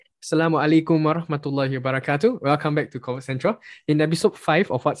Assalamu alaikum warahmatullahi wabarakatuh. Welcome back to Convert Central. In episode 5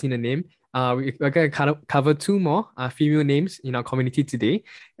 of What's in the Name, we're going to cover two more female names in our community today.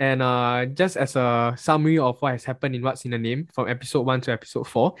 And just as a summary of what has happened in What's in the Name from episode 1 to episode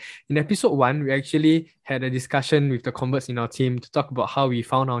 4, in episode 1, we actually had a discussion with the converts in our team to talk about how we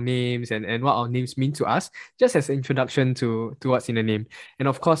found our names and what our names mean to us, just as an introduction to What's in the Name. And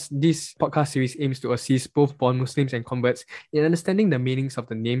of course, this podcast series aims to assist both born Muslims and converts in understanding the meanings of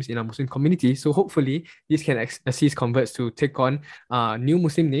the names in our Muslim community. So hopefully this can assist converts to take on new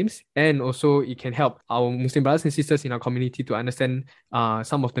Muslim names, and also it can help our Muslim brothers and sisters in our community to understand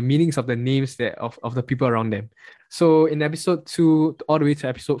some of the meanings of the names of the people around them. So in episode 2 all the way to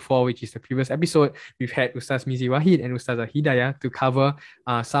episode 4, which is the previous episode, we've had Ustaz Mizi Wahid and Ustazah Hidayah to cover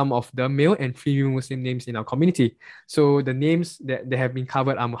some of the male and female Muslim names in our community. So the names that have been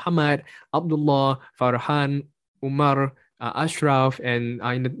covered are Muhammad, Abdullah, Farhan, Umar, Ashraf, and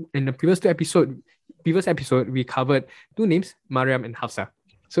in the previous episode we covered two names, Maryam and Hafsa.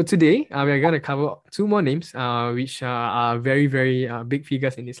 So today we are going to cover two more names, which are very very big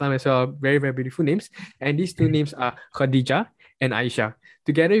figures in Islam as well, very very beautiful names, and these two names are Khadijah and Aisha.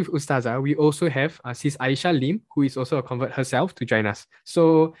 Together with Ustazah, we also have Sister Aisyah Lim, who is also a convert herself, to join us.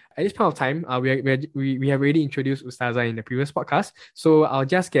 So at this point of time, we have already introduced Ustazah in the previous podcast. So I'll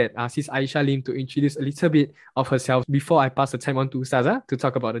just get Sister Aisyah Lim to introduce a little bit of herself before I pass the time on to Ustazah to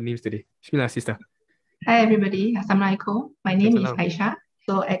talk about the names today. Bismillah, sister. Hi everybody, Assalamualaikum. My name is Aisha.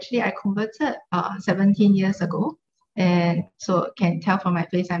 So actually I converted 17 years ago, and so can tell from my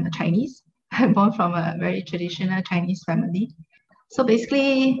place I'm a Chinese. I'm born from a very traditional Chinese family. So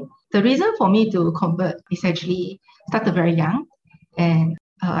basically the reason for me to convert is actually started very young, and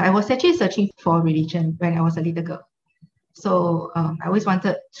I was actually searching for religion when I was a little girl. So I always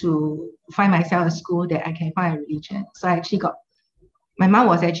wanted to find myself a school that I can find a religion. So I actually my mom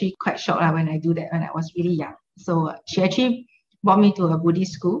was actually quite shocked when I do that when I was really young. So she actually brought me to a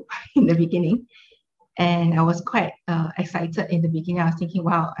Buddhist school in the beginning. And I was quite excited in the beginning. I was thinking,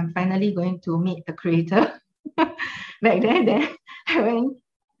 wow, I'm finally going to meet the creator. Back then I went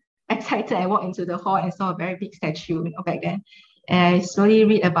excited. I walked into the hall and saw a very big statue back then. And I slowly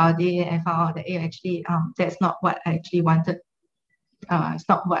read about it and found out that actually that's not what I actually wanted. It's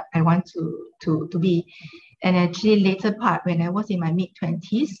not what I want to be. And actually later part, when I was in my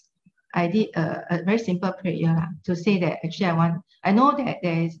mid-20s, I did a very simple prayer to say that actually I know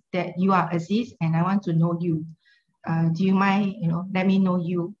that you are Aziz and I want to know you. Do you mind, let me know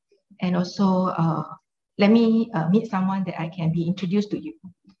you, and also let me meet someone that I can be introduced to you.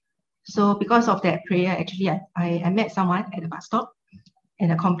 So because of that prayer, actually I met someone at the bus stop,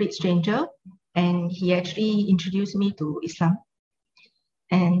 and a complete stranger, and he actually introduced me to Islam.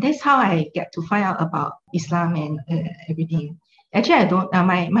 And that's how I get to find out about Islam and everything. Actually, I don't,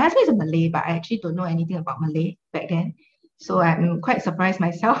 my husband is a Malay, but I actually don't know anything about Malay back then. So I'm quite surprised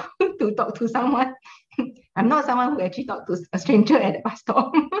myself to talk to someone. I'm not someone who actually talked to a stranger at the bus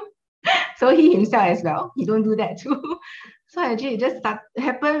stop. So he himself as well, he don't do that too. So actually it just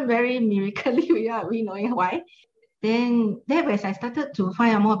happened very miraculously without really knowing why. Then as I started to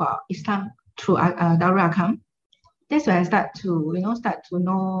find out more about Islam through Darul Arqam, that's when I start to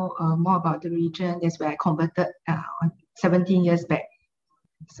know more about the religion. That's where I converted 17 years back.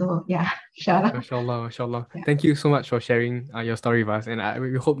 So yeah, inshallah. Mashallah. Yeah. Thank you so much for sharing your story with us, and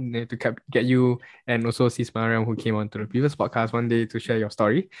we hope to get you and also Sis Mariam, who came on to the previous podcast one day, to share your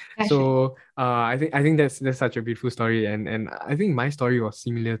story. Yeah, so I think that's such a beautiful story, and I think my story was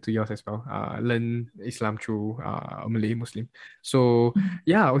similar to yours as well. Learn Islam through a Malay Muslim. So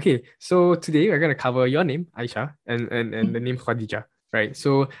yeah, okay. So today we're gonna cover your name, Aisha, and the name Khadijah. Right.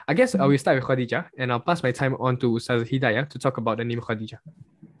 So I guess I will start with Khadijah, and I'll pass my time on to Ustazah Hidayah to talk about the name Khadijah.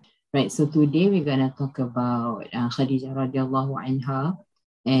 Right, so today we're gonna talk about Khadijah radiallahu anha,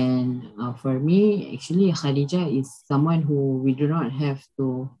 and for me, actually, Khadijah is someone who we do not have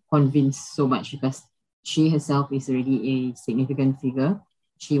to convince so much, because she herself is already a significant figure.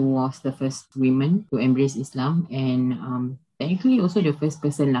 She was the first woman to embrace Islam, and technically also the first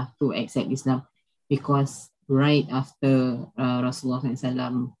person to accept Islam, because right after Rasulullah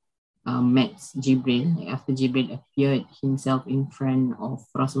SAW met Jibril, after Jibril appeared himself in front of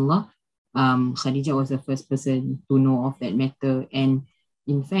Rasulullah, Khadijah was the first person to know of that matter. And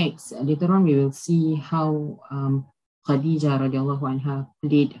in fact, later on we will see how Khadijah radiallahu anha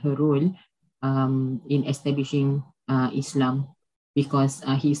played her role in establishing Islam, because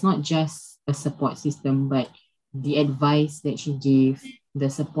he's not just a support system, but the advice that she gave,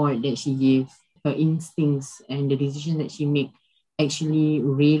 the support that she gave, her instincts and the decisions that she made actually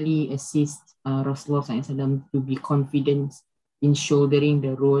really assist Rasulullah SAW to be confident in shouldering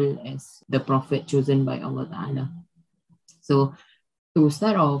the role as the prophet chosen by Allah Ta'ala. So to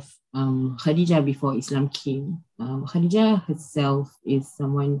start off, Khadijah before Islam came, Khadijah herself is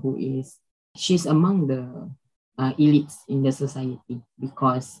someone who she's among the elites in the society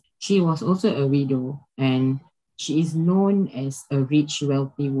because she was also a widow and she is known as a rich,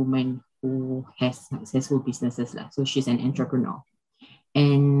 wealthy woman who has successful businesses. So she's an entrepreneur.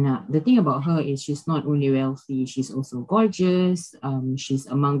 And the thing about her is she's not only wealthy, she's also gorgeous. She's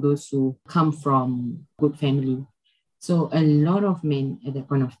among those who come from good family. So a lot of men at that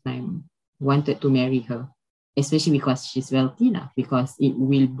point of time wanted to marry her, especially because she's wealthy, because it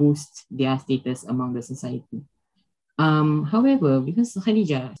will boost their status among the society. However, because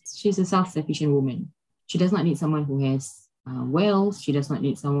Khadijah, she's a self-sufficient woman. She does not need someone who has wealth. She does not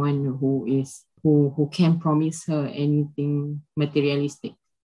need someone who can promise her anything materialistic.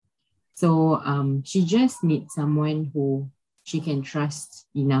 So she just needs someone who she can trust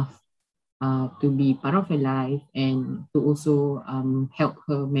enough to be part of her life and to also help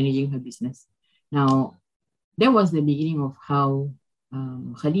her managing her business. Now, that was the beginning of how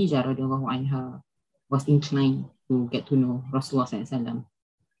Khadijah radiallahu anha was inclined to get to know Rasulullah SAW.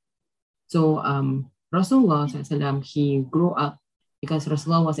 So Rasulullah SAW, he grew up because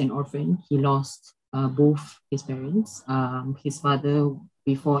Rasulullah was an orphan. He lost both his parents, his father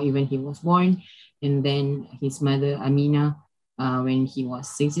before even he was born, and then his mother Aminah when he was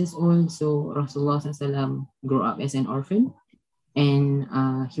 6 years old. So Rasulullah SAW grew up as an orphan, and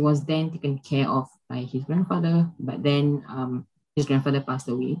he was then taken care of by his grandfather, but then his grandfather passed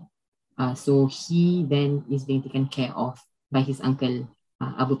away. So he then is being taken care of by his uncle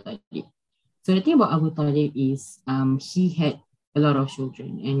Abu Talib. So the thing about Abu Talib is he had a lot of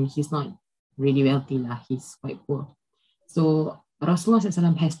children and he's not really wealthy, he's quite poor. So Rasulullah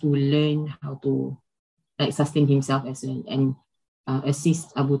SAW has to learn how to sustain himself as well and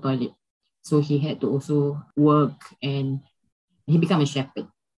assist Abu Talib. So he had to also work and he became a shepherd.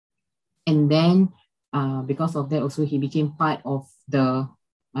 And then because of that also he became part of the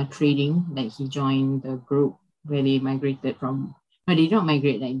trading, he joined the group where they migrated from, no, they did not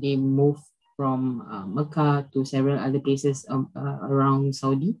migrate, they moved from Mecca to several other places around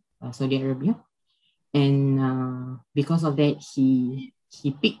Saudi Arabia. And because of that, he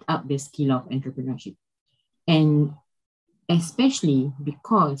picked up the skill of entrepreneurship. And especially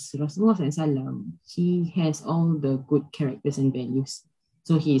because Rasulullah SAW, he has all the good characters and values.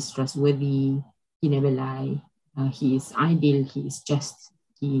 So he is trustworthy, he never lie, he is ideal, he is just,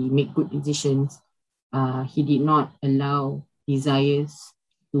 he make good decisions. He did not allow desires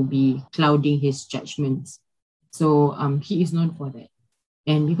to be clouding his judgments. So he is known for that.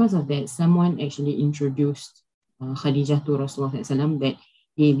 And because of that, someone actually introduced Khadijah to Rasulullah SAW that,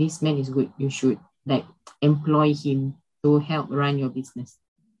 hey, this man is good, you should employ him to help run your business.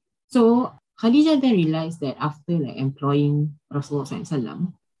 So Khadijah then realized that after employing Rasulullah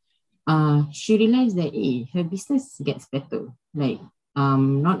SAW, she realized that her business gets better.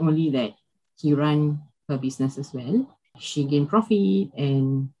 Not only that he ran her business as well, she gained profit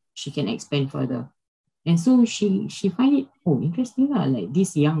and she can expand further. And so she find it interesting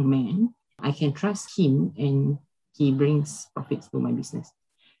this young man, I can trust him and he brings profits to my business.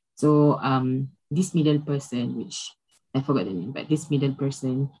 So this middle person, which I forgot the name, but this middle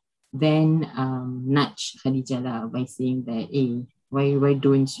person then nudged Khadijah by saying that, hey, why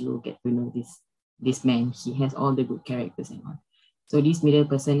don't you get to know this man? He has all the good characters and all. So this middle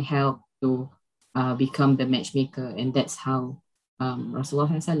person helped to become the matchmaker, and that's how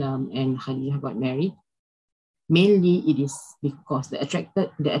Rasulullah SAW and Khadijah got married. Mainly, it is because the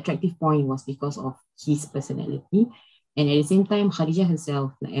attractive point was because of his personality, and at the same time, Khadijah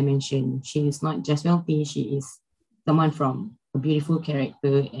herself, like I mentioned, she is not just wealthy; she is someone from a beautiful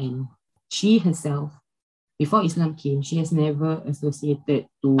character, and she herself, before Islam came, she has never associated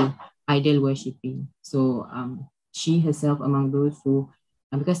to idol worshipping. So she herself among those who,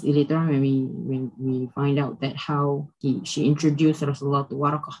 because later on when we find out that how she introduced Rasulullah to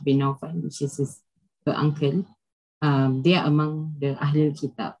Waraqah bin Nawfal, which is her uncle, they are among the Ahlul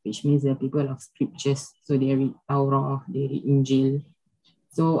Kitab, which means the people of scriptures. So they read Torah, they read Injil.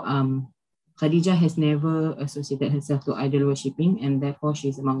 So Khadijah has never associated herself to idol worshipping, and therefore she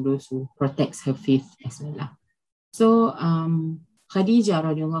is among those who protects her faith as well. So Khadijah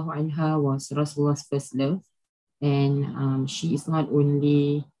radiallahu anha was Rasulullah's first love, and she is not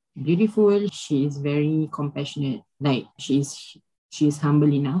only beautiful, she is very compassionate. She is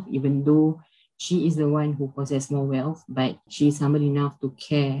humble enough, even though she is the one who possesses more wealth, but she is humble enough to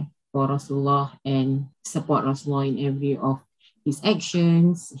care for Rasulullah and support Rasulullah in every of his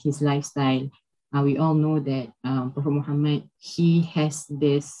actions, his lifestyle. we all know that Prophet Muhammad, he has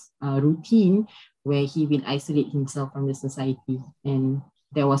this routine where he will isolate himself from the society. And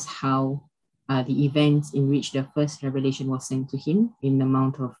that was how the events in which the first revelation was sent to him in the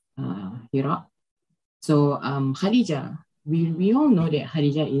Mount of Hira. So Khadijah, we all know that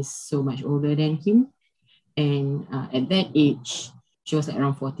Khadijah is so much older than him. And at that age, she was like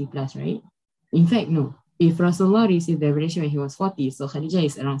around 40 plus, right? In fact, no. If Rasulullah received the revelation when he was 40, so Khadijah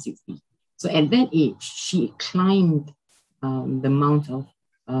is around 60. So at that age, she climbed the mount of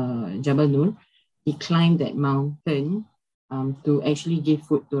Jabal Nur. He climbed that mountain to actually give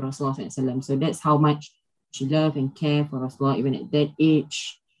food to Rasulullah. So that's how much she loved and cared for Rasulullah. Even at that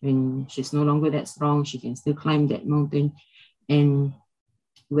age, when she's no longer that strong, she can still climb that mountain. And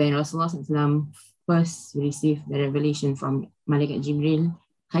when Rasulullah first received the revelation from Malaikat Jibril,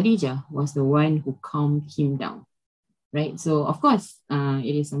 Khadijah was the one who calmed him down, right? So of course,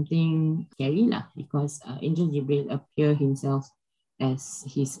 it is something scary lah, because Angel Jibril appeared himself as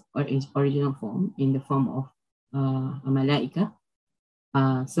his original form, in the form of a malaika.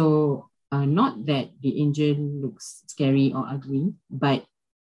 So not that the angel looks scary or ugly, but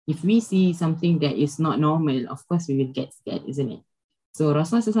if we see something that is not normal, of course we will get scared, isn't it? So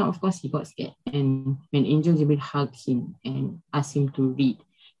Rasulullah, of course, he got scared. And when Angel Jibril hugged him and asked him to read,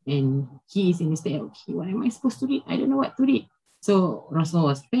 and he is in the state, okay, what am I supposed to read? I don't know what to read. So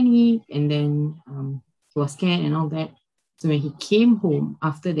Rasulullah was panicked, and then he was scared and all that. So when he came home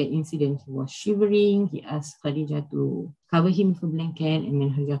after that incident, he was shivering. He asked Khadijah to cover him with a blanket, and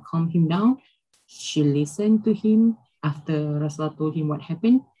then Khadijah calmed him down. She listened to him after Rasulullah told him what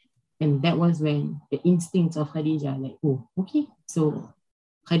happened. And that was when the instincts of Khadijah, like, oh, okay. So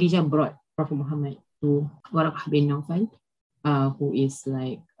Khadijah brought Prophet Muhammad to Waraqah bin Nawfal, who is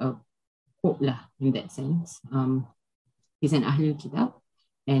like a pope lah, in that sense. He's an Ahlul Kitab.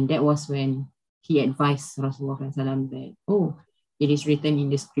 And that was when he advised Rasulullah that, oh, it is written in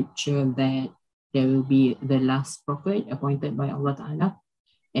the scripture that there will be the last prophet appointed by Allah Ta'ala,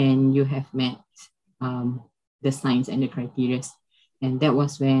 and you have met the signs and the criteria. And that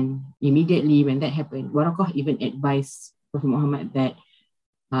was when, immediately when that happened, Waraqah even advised Prophet Muhammad that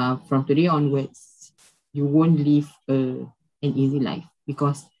from today onwards, you won't live an easy life,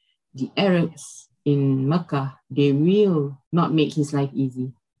 because the Arabs in Mecca, they will not make his life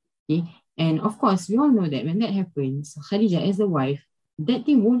easy. Okay? And of course, we all know that when that happens, Khadijah as the wife, that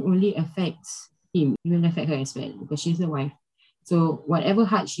thing won't only affect him, it will affect her as well, because she's the wife. So whatever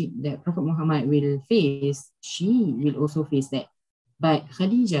hardship that Prophet Muhammad will face, she will also face that. But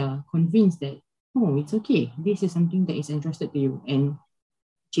Khadijah convinced that, oh, it's okay. This is something that is entrusted to you. And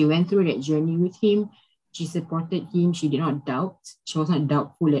she went through that journey with him. She supported him. She did not doubt. She was not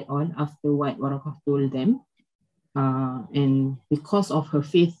doubtful at all after what Waraqah told them. And because of her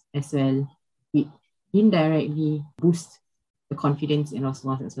faith as well, it indirectly boosts the confidence in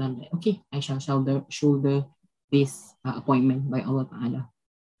Rasulullah that, okay, I shall shoulder this appointment by Allah Ta'ala.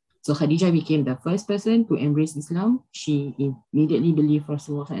 So Khadijah became the first person to embrace Islam. She immediately believed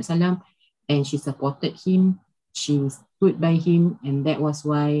Rasulullah and she supported him. She stood by him, and that was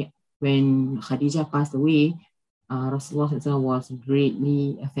why when Khadijah passed away, Rasulullah was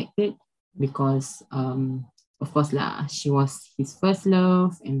greatly affected, because of course she was his first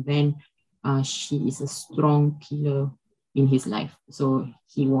love, and then she is a strong pillar in his life. So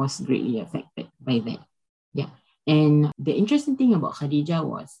he was greatly affected by that. Yeah. And the interesting thing about Khadijah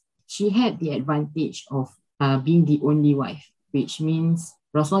was she had the advantage of being the only wife, which means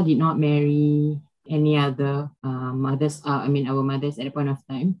Rasulullah did not marry any other mothers, our mothers at the point of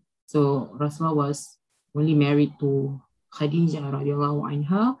time. So Rasulullah was only married to Khadijah radiallahu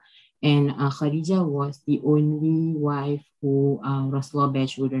anha, and Khadijah was the only wife who Rasulullah bare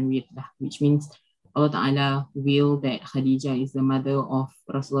children with, which means Allah Ta'ala willed that Khadijah is the mother of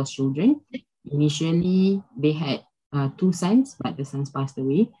Rasulullah's children. Initially, they had 2 sons, but the sons passed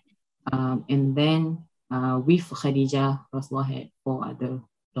away. And then with Khadijah, Rasulullah had 4 other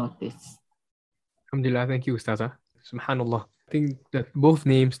daughters. Alhamdulillah, thank you, Ustazah. Subhanallah. I think that both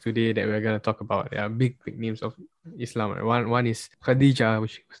names today that we're going to talk about are big names of Islam. One is Khadijah,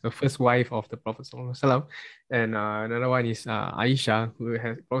 which was the first wife of the Prophet ﷺ, and another one is Aisha, who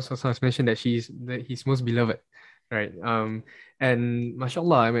has mentioned that she's his most beloved, right? And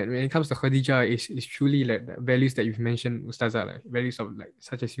mashallah, I mean, when it comes to Khadijah, is truly like the values that you've mentioned, Ustazah, like values of like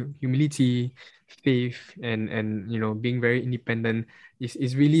such as humility, faith, and being very independent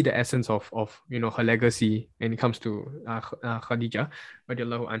is really the essence of her legacy when it comes to Khadijah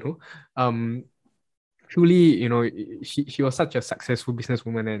radiallahu anhu. Truly, she was such a successful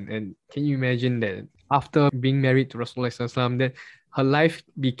businesswoman, and can you imagine that after being married to Rasulullah sallallahu alaihi wasallam, that her life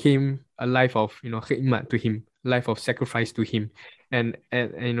became a life of, khidmat to him, life of sacrifice to him. And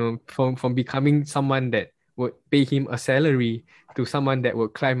from becoming someone that would pay him a salary to someone that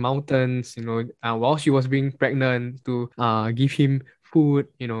would climb mountains, while she was being pregnant, to give him food,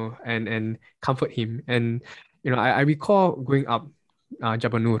 and comfort him. And I recall going up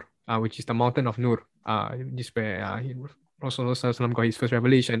Jabal Nur, which is the mountain of Nur, just where Rasulullah SAW got his first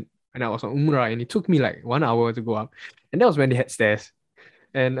revelation. And I was on Umrah, and it took me like 1 hour to go up. And that was when they had stairs.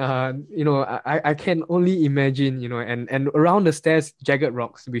 And I can only imagine, and around the stairs, jagged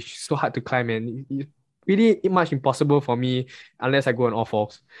rocks, which is so hard to climb, and it's really much impossible for me unless I go on all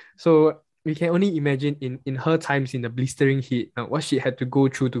fours. So we can only imagine in her times in the blistering heat, what she had to go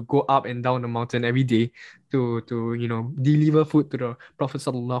through to go up and down the mountain every day to deliver food to the Prophet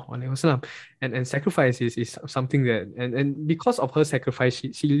Sallallahu Alaihi Wasallam. And sacrifice is something that, and because of her sacrifice,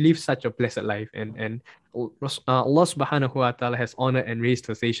 she lived such a blessed life. And Allah Subhanahu wa Ta'ala has honored and raised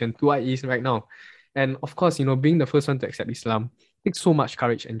her station to what it is right now. And of course, being the first one to accept Islam takes so much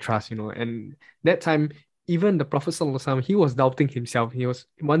courage and trust, and that time, even the Prophet ﷺ, he was doubting himself. He was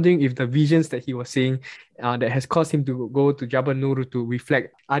wondering if the visions that he was seeing, that has caused him to go to Jabal Nur to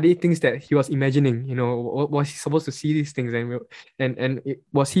reflect, are they things that he was imagining? Was he supposed to see these things,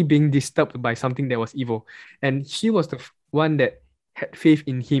 was he being disturbed by something that was evil? And she was the one that had faith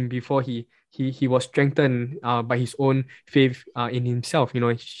in him before he was strengthened by his own faith in himself.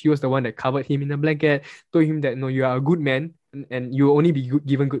 She was the one that covered him in a blanket, told him that, no, you are a good man, and you will only be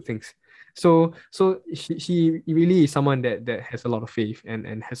given good things. So she really is someone that has a lot of faith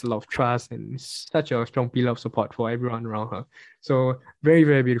and has a lot of trust, and such a strong pillar of support for everyone around her. So very,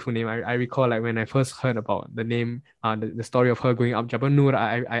 very beautiful name. I recall, like, when I first heard about the name, the story of her going up Jabal Nur,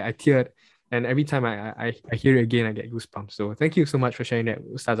 I teared. And every time I hear it again, I get goosebumps. So thank you so much for sharing that,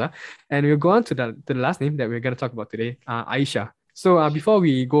 Ustazah. And we'll go on to the last name that we're going to talk about today, Aisha. So before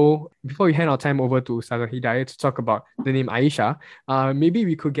we hand our time over to Ustazah Hidayah to talk about the name Aisha, maybe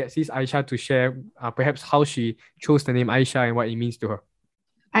we could get Sis Aisha to share perhaps how she chose the name Aisha and what it means to her.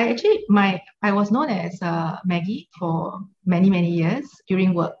 I was known as Maggie for many years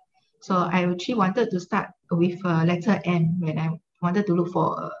during work. So I actually wanted to start with letter M when I wanted to look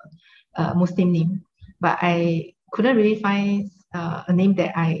for a Muslim name, but I couldn't really find a name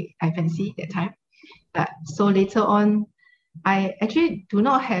that I fancy that time. So later on, I actually do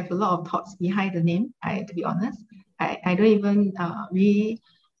not have a lot of thoughts behind the name. To be honest, I don't even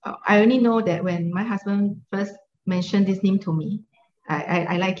I only know that when my husband first mentioned this name to me,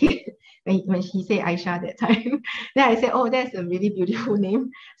 I like it when he said Aisha that time. Then I said, oh, that's a really beautiful name.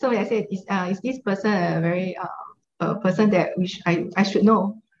 So I said, is this person a very person that I should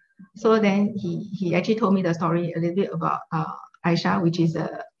know? So then he actually told me the story a little bit about Aisha, which is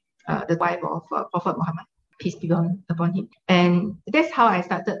the wife of Prophet Muhammad, peace be upon him. And that's how I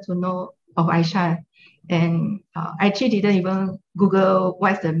started to know of Aisha. And I actually didn't even Google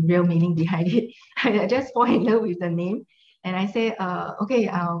what's the real meaning behind it. I just fall in love with the name. And I say, okay,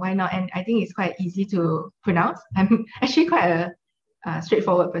 why not? And I think it's quite easy to pronounce. I'm actually quite a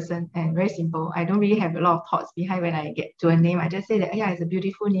straightforward person and very simple. I don't really have a lot of thoughts behind when I get to a name. I just say that, yeah, it's a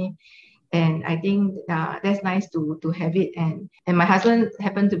beautiful name. And I think that's nice to have it. And my husband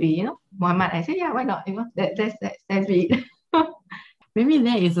happened to be, Muhammad. I said, yeah, why not? That's it. Maybe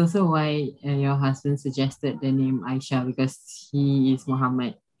that is also why your husband suggested the name Aisha, because he is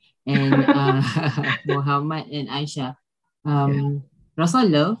Muhammad. And Muhammad and Aisha.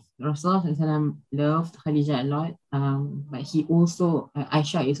 Rasulullah loved Khadijah a lot, but he also,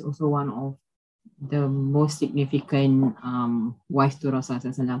 Aisha is also one of the most significant wives to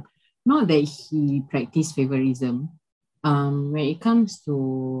Rasulullah. Not that he practiced favorism. When it comes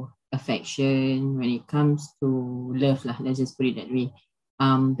to affection, when it comes to love, let's just put it that way,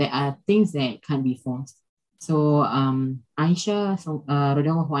 there are things that can't be forced. So Aisha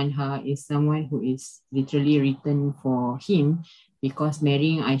radhiyallahu anha is someone who is literally written for him, because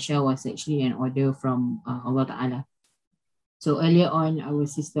marrying Aisha was actually an order from Allah Ta'ala. So earlier on, our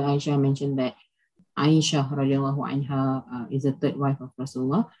sister Aisha mentioned that Aisha radhiyallahu anha is the third wife of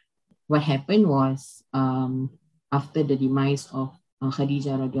Rasulullah. What happened was, after the demise of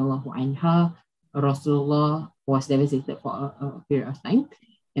Khadijah radhiyallahu anha, Rasulullah was devastated for a period of time.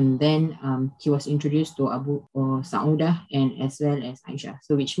 And then he was introduced to Abu Saudah and as well as Aisha.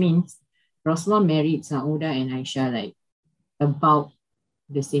 So which means Rasulullah married Saudah and Aisha like about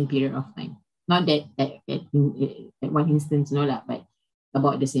the same period of time. Not that at one instance, no lah, but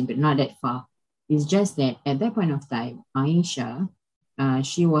about the same period, not that far. It's just that at that point of time, Aisha,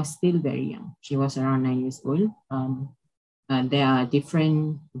 she was still very young. She was around 9 years old. There are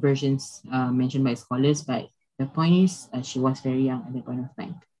different versions mentioned by scholars, but the point is, she was very young at that point of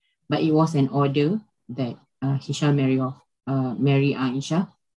time. But it was an order that he shall marry Aisha.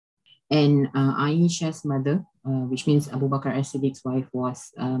 And Aisha's mother, which means Abu Bakr as-Siddiq's wife,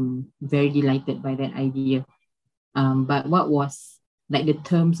 was very delighted by that idea. But what was like the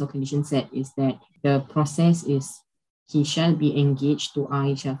terms or conditions set is that the process is he shall be engaged to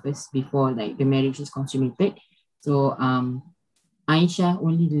Aisha first before like the marriage is consummated. So Aisha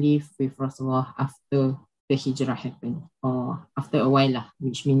only lived with Rasulullah after the hijrah happened, or after a while,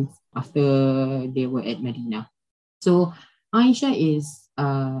 which means after they were at Medina. So Aisha is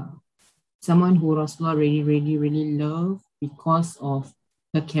someone who Rasulullah really, really, really loved because of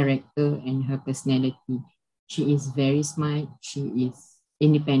her character and her personality. She is very smart, she is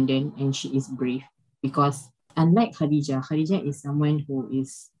independent, and she is brave. Because unlike Khadijah is someone who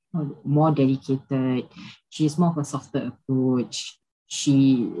is more dedicated. She is more of a softer approach.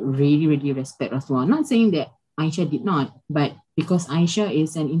 She really, really respects Rasulullah. Not saying that Aisha did not, but because Aisha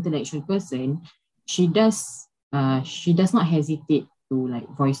is an intellectual person, she does not hesitate to like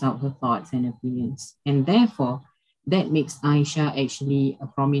voice out her thoughts and opinions. And therefore, that makes Aisha actually a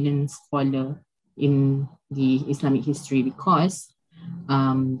prominent scholar in the Islamic history, because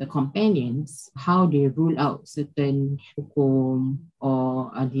the companions, how they rule out certain hukum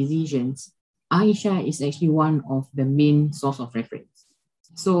or decisions, Aisha is actually one of the main source of reference.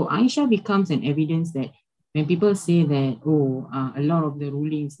 So Aisha becomes an evidence that when people say that, a lot of the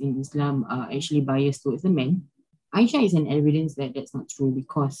rulings in Islam are actually biased towards the men, Aisha is an evidence that that's not true,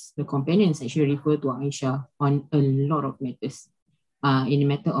 because the companions actually refer to Aisha on a lot of matters, in the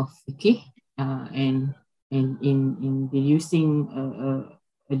matter of fiqh, and in deducing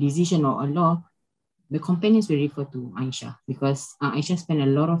a decision or a law. The companions will refer to Aisha, because Aisha spent a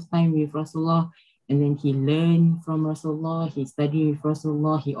lot of time with Rasulullah, and then he learned from Rasulullah, he studied with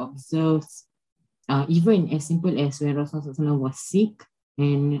Rasulullah, he observes, even as simple as when Rasulullah was sick,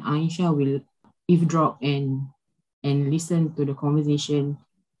 and Aisha will eavesdrop and listen to the conversation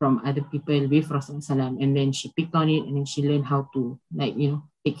from other people with Rasulullah, and then she picked on it, and then she learned how to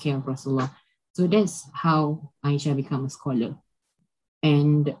take care of Rasulullah. So that's how Aisha became a scholar.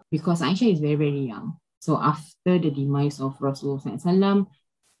 And because Aisha is very, very young, so after the demise of Rasulullah,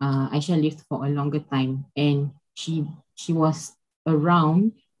 Aisha lived for a longer time, and she was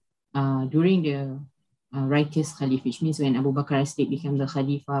around during the righteous Khalif, which means when Abu Bakr as-Siddiq became the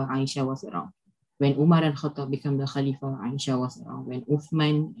Khalifa, Aisha was around. When Umar al-Khattab became the Khalifa, Aisha was around. When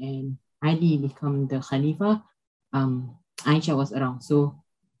Uthman and Ali became the Khalifa, Aisha was around. So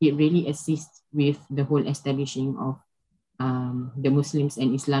it really assists with the whole establishing of the Muslims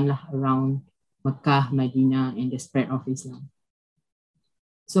and Islam around Makkah, Medina, and the spread of Islam.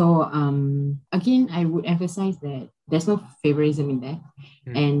 So again, I would emphasize that there's no favoritism in that.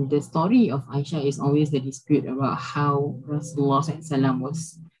 And the story of Aisha is always the dispute about how Rasulullah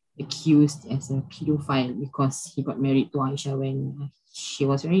was accused as a pedophile because he got married to Aisha when she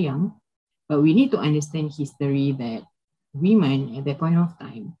was very young. But we need to understand history that women at that point of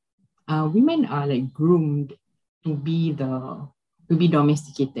time, women are like groomed to be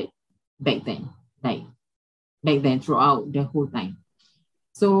domesticated back then throughout the whole time.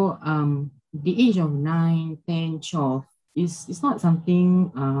 So the age of 9, 10, 12 is not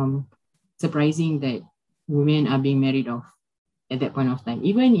something surprising that women are being married off at that point of time.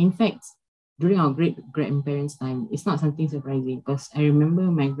 Even in fact, during our great-grandparents' time, it's not something surprising, because I remember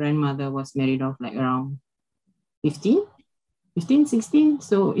my grandmother was married off like around 15, 16,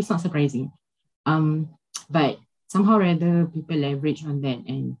 so it's not surprising. But somehow or other, people leverage on that,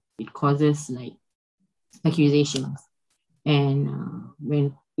 and it causes like accusations. And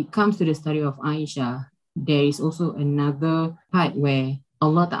when it comes to the story of Aisha, there is also another part where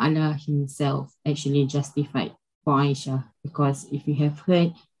Allah Ta'ala himself actually justified for Aisha, because if you have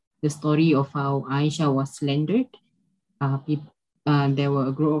heard the story of how Aisha was slandered, there were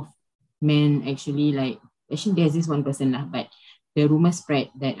a group of men actually there's this one person but the rumor spread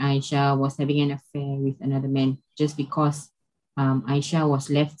that Aisha was having an affair with another man just because Aisha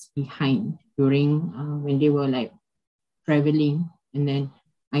was left behind during when they were like traveling, and then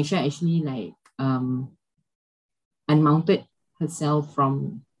Aisha actually unmounted herself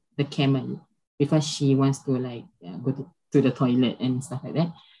from the camel because she wants to go to the toilet and stuff like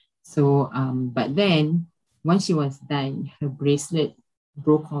that. So but then once she was done, her bracelet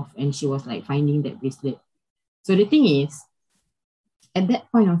broke off and she was like finding that bracelet. So the thing is, at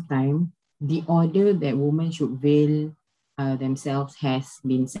that point of time, the order that women should veil themselves has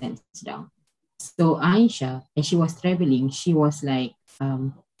been sent down. So Aisha, as she was traveling, she was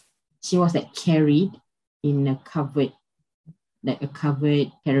carried in a covered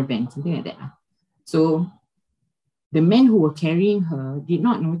caravan, something like that. So the men who were carrying her did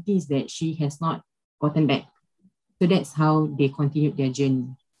not notice that she has not gotten back. So that's how they continued their journey.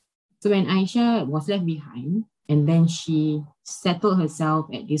 So when Aisha was left behind, and then she settled herself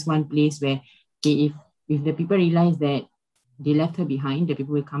at this one place where, okay, if the people realize that they left her behind, the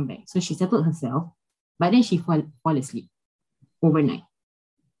people will come back. So she settled herself, but then she fall asleep overnight.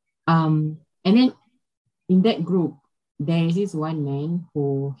 And then in that group, there is this one man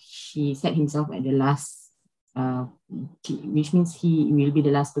who she set himself at the last, which means he will be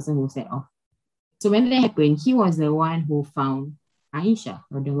the last person who set off. So when that happened, he was the one who found Aisha,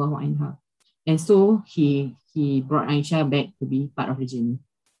 radiallahu anha. And so he brought Aisha back to be part of the journey.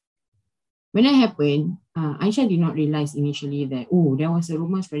 When that happened, Aisha did not realize initially that, there was a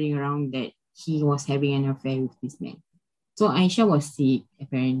rumor spreading around that he was having an affair with this man. So Aisha was sick,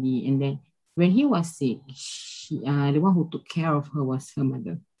 apparently. And then when he was sick, the one who took care of her was her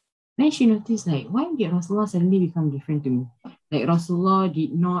mother. Then she noticed, like, why did Rasulullah suddenly become different to me? Like, Rasulullah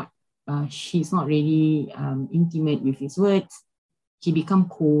did not, she's not really intimate with his words. He became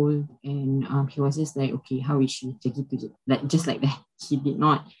cold, and he was just like, okay, how is she? Like, just like that. He did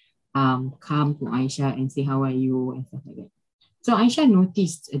not come to Aisha and say, how are you? And stuff like that. So Aisha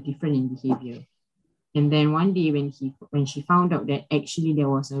noticed a difference in behavior. And then one day when she found out that actually there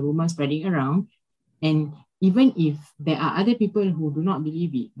was a rumor spreading around, and even if there are other people who do not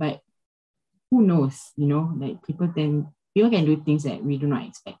believe it, but who knows, like people can do things that we do not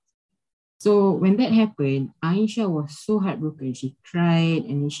expect. So when that happened, Aisha was so heartbroken. She cried,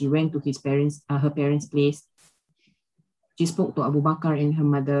 and then she went to her parents' place. She spoke to Abu Bakar and her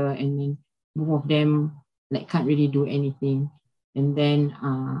mother, and then both of them like can't really do anything. And then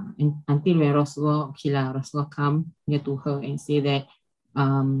until when Rasulullah come near to her and say that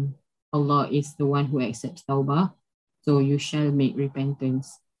Allah is the one who accepts tawbah, so you shall make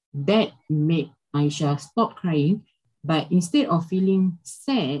repentance. That made Aisha stop crying, but instead of feeling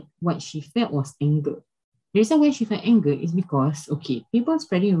sad, what she felt was anger. The reason why she felt anger is because, okay, people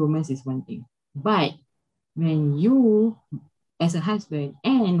spreading rumors is one thing, but when you, as a husband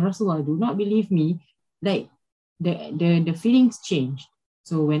and Rasulullah, do not believe me, like the feelings changed.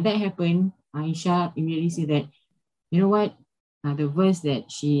 So when that happened, Aisha immediately said that, you know what, the verse that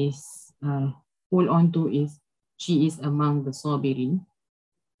she's hold on to is, she is among the sabirin.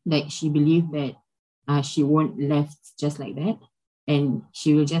 Like, she believed that she won't left just like that, and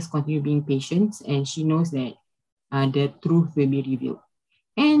she will just continue being patient, and she knows that the truth will be revealed.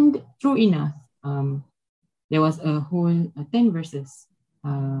 And true enough, there was a whole 10 verses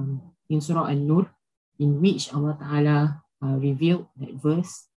in Surah An-Nur in which Allah Ta'ala revealed that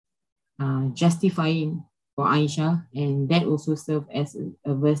verse, justifying for Aisha, and that also served as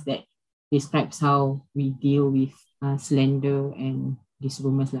a verse that describes how we deal with slander and these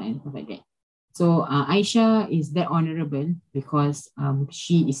rumors and stuff like that. So Aisha is that honorable because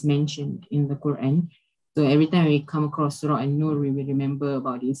she is mentioned in the Quran. So every time we come across Surah An-Nur, we will remember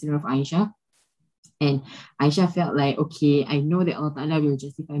about the incident of Aisha. And Aisha felt like, okay, I know that Allah Ta'ala will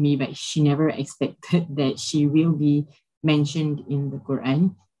justify me, but she never expected that she will be mentioned in the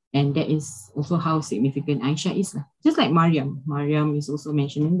Quran. And that is also how significant Aisha is. Just like Maryam. Maryam is also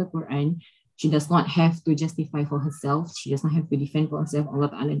mentioned in the Quran. She does not have to justify for herself. She does not have to defend for herself. Allah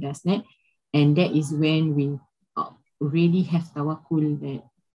Ta'ala does that. And that is when we really have tawakkul that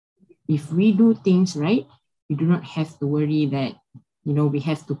if we do things right, we do not have to worry that, we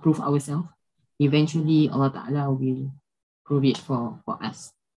have to prove ourselves. Eventually, Allah Ta'ala will prove it for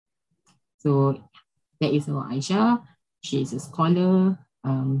us. So that is our Aisha. She is a scholar.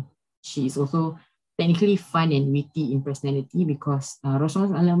 She is also technically fun and witty in personality because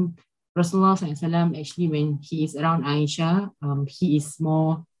Rasulullah SAW, actually, when he is around Aisha, he is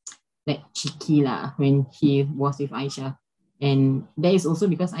more like cheeky when he was with Aisha. And that is also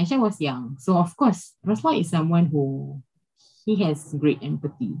because Aisha was young. So of course, Rasulullah is someone who he has great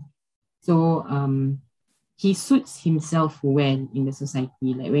empathy. So he suits himself well in the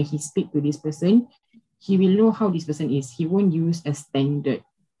society. Like when he speaks to this person, he will know how this person is. He won't use a standard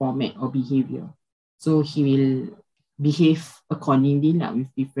format or behavior. So he will behave accordingly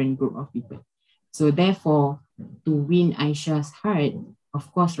with different group of people. So therefore, to win Aisha's heart,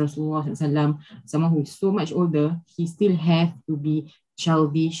 of course, Rasulullah SAW, someone who is so much older, he still have to be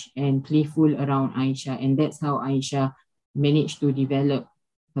childish and playful around Aisha. And that's how Aisha managed to develop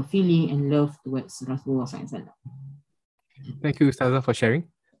her feeling and love towards Rasulullah SAW. Thank you, Ustazah, for sharing.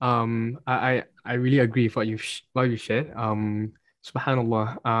 I really agree with what you shared.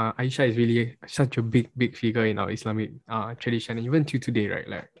 Subhanallah, Aisha is really such a big figure in our Islamic tradition, and even to today, right?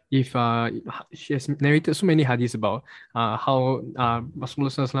 Like if she has narrated so many hadiths about how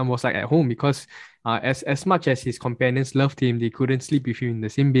Rasulullah SAW was like at home, because as much as his companions loved him, they couldn't sleep with him in the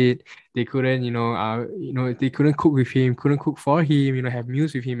same bed. They couldn't, they couldn't cook with him, couldn't cook for him, have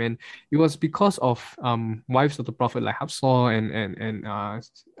meals with him, and it was because of wives of the Prophet like Hafsa and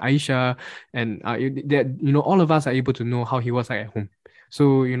Aisha, and that all of us are able to know how he was like at home.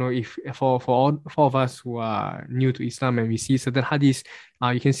 So, if for all four of us who are new to Islam and we see certain hadiths,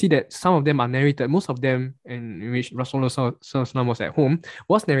 you can see that some of them are narrated, most of them in which Rasulullah SAW was at home,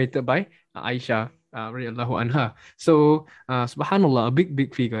 was narrated by Aisha radiallahu anha. So, subhanallah, a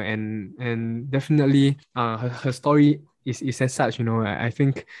big figure, and definitely her story is as such. I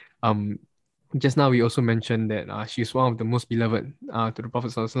think just now we also mentioned that she's one of the most beloved to the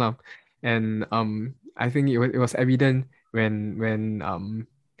Prophet SAW. And I think it was evident when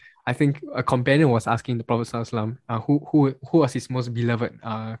I think a companion was asking the Prophet ﷺ, who was his most beloved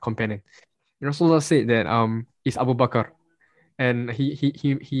companion. Rasulullah said that it's Abu Bakr, and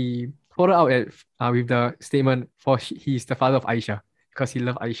he followed out with the statement, for he is the father of Aisha, because he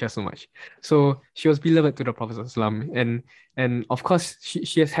loved Aisha so much. So she was beloved to the Prophet ﷺ, and of course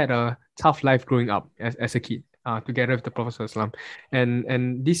she has had a tough life growing up as a kid. Together with the Prophet ﷺ.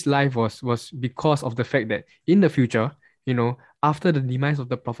 And this life was because of the fact that in the future, after the demise of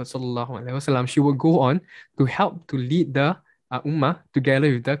the Prophet ﷺ, she would go on to help to lead the Ummah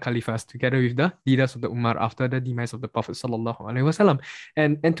together with the Caliphs, together with the leaders of the Ummah after the demise of the Prophet ﷺ.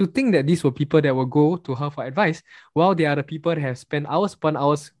 And to think that these were people that will go to her for advice, while they are the people that have spent hours upon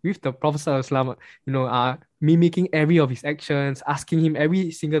hours with the Prophet ﷺ, mimicking every of his actions, asking him every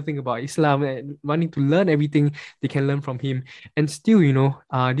single thing about Islam, and wanting to learn everything they can learn from him. And still,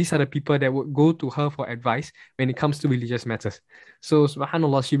 these are the people that would go to her for advice when it comes to religious matters. So,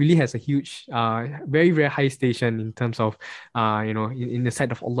 subhanAllah, she really has a huge, very, very high station in terms of, in the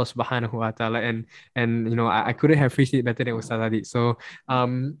sight of Allah subhanahu wa ta'ala. And I couldn't have phrased it better than Ustazah did. So,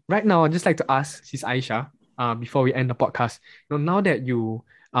 right now, I'd just like to ask Sis Aisha, before we end the podcast, now that you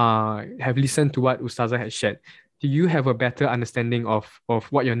have listened to what Ustazah has shared, do you have a better understanding of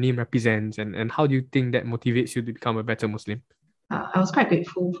what your name represents, and how do you think that motivates you to become a better Muslim? I was quite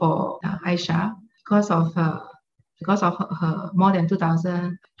grateful for Aisha because of her more than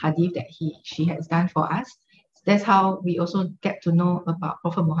 2,000 hadith that she has done for us. That's how we also get to know about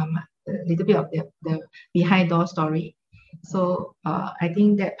Prophet Muhammad, a little bit of the behind door story. So I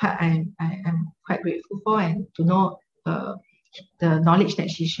think that part I am quite grateful for, and to know the knowledge that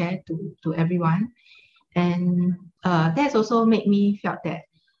she shared to everyone. And that's also made me felt that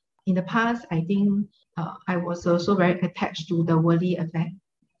in the past, I think I was also very attached to the worldly affair,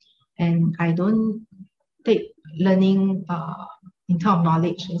 and I don't take learning in terms of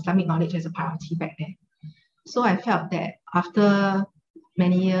knowledge, Islamic knowledge, as a priority back then. So I felt that after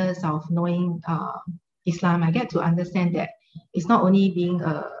many years of knowing Islam, I get to understand that it's not only being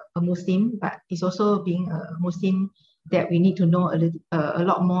a Muslim, but it's also being a Muslim that we need to know a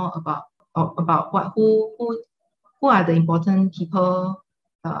lot more about who are the important people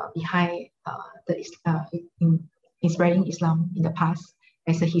behind in spreading Islam in the past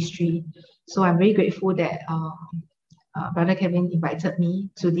as a history. So I'm very grateful that Brother Kevin invited me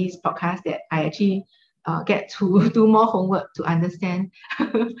to this podcast, that I actually get to do more homework to understand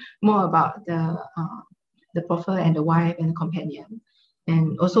more about the Prophet and the wife and the companion.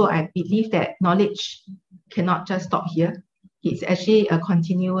 And also I believe that knowledge cannot just stop here. It's actually a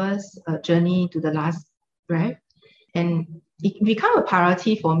continuous journey to the last breath. And it become a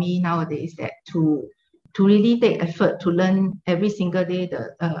priority for me nowadays that to really take effort to learn every single day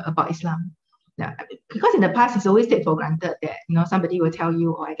about Islam. Yeah, because in the past it's always taken for granted that somebody will tell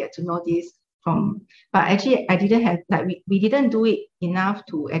you, or I get to know this from, but actually I didn't have, like, we didn't do it enough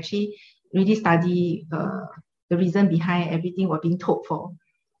to actually really study the reason behind everything we're being told for.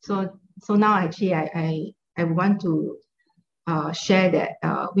 So now actually I want to share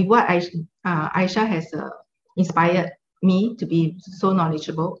that with what Aisha has inspired me to be so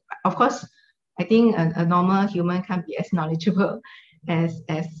knowledgeable. Of course, I think a normal human can't be as knowledgeable as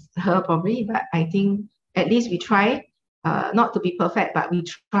her probably, but I think at least we try, not to be perfect, but we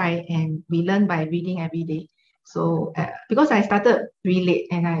try, and we learn by reading every day. So because I started really late,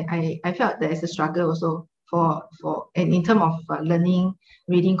 and I felt there's a struggle also and in terms of learning,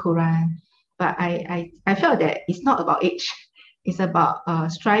 reading Quran, but I felt that it's not about age. It's about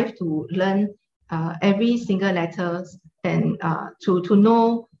strive to learn every single letters, and to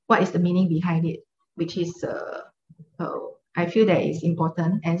know what is the meaning behind it, which is I feel that is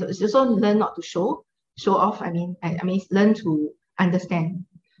important. And so it's also learn not to show off. I mean learn to understand.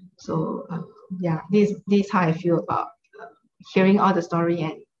 So yeah, this is how I feel about hearing all the story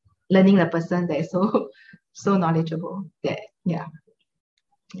and learning the person that is so knowledgeable. That yeah.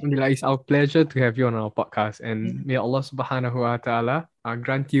 Alhamdulillah, it's our pleasure to have you on our podcast, and may Allah subhanahu wa ta'ala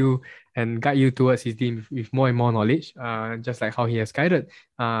grant you and guide you towards his deen with more and more knowledge, just like how he has guided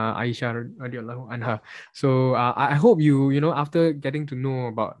Aisha radiallahu anha. So I hope after getting to know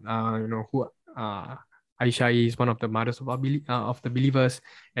about who Aisha is, one of the mothers of of the believers,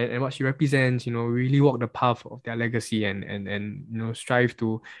 and what she represents, really walk the path of their legacy, and strive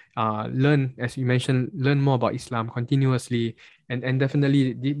to learn, as you mentioned, learn more about Islam continuously. And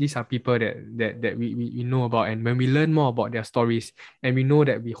definitely these are people that we know about, and when we learn more about their stories and we know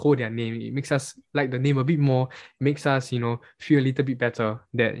that we hold their name, it makes us like the name a bit more, makes us feel a little bit better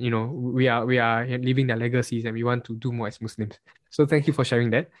that we are living their legacies, and we want to do more as Muslims. So thank you for sharing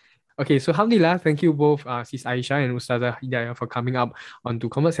that. Okay, so alhamdulillah, thank you both, Sis Aisyah and Ustazah Hidayah, for coming up onto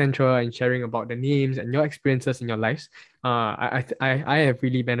Commerce Central and sharing about the names and your experiences in your lives. I have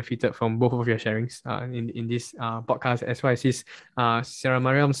really benefited from both of your sharings in this podcast, as well as this Sarah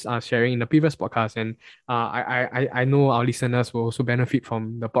Mariam's sharing in the previous podcast, and I know our listeners will also benefit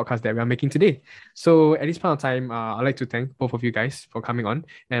from the podcast that we are making today. So at this point of time, I'd like to thank both of you guys for coming on,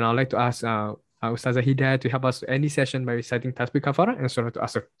 and I'd like to ask Ustazah Hidayah to help us to end this session by reciting Tasbih Kafarah and Surah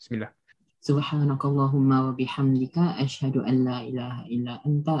Asr. Bismillah. سبحانك اللهم وبحمدك أشهد أن لا إله إلا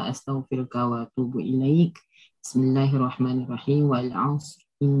أنت أستغفرك وأتوب إليك بسم الله الرحمن الرحيم والعصر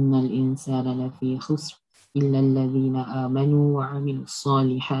إن الإنسان لفي خسر إلا الذين آمنوا وعملوا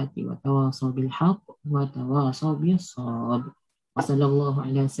الصالحات وتواصوا بالحق وتواصوا بالصبر وصلى الله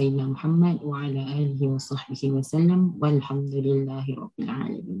على سيدنا محمد وعلى آله وصحبه وسلم والحمد لله رب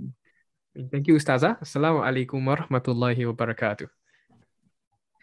العالمين. Thank you, Ustazah. Assalamualaikum warahmatullahi wabarakatuh.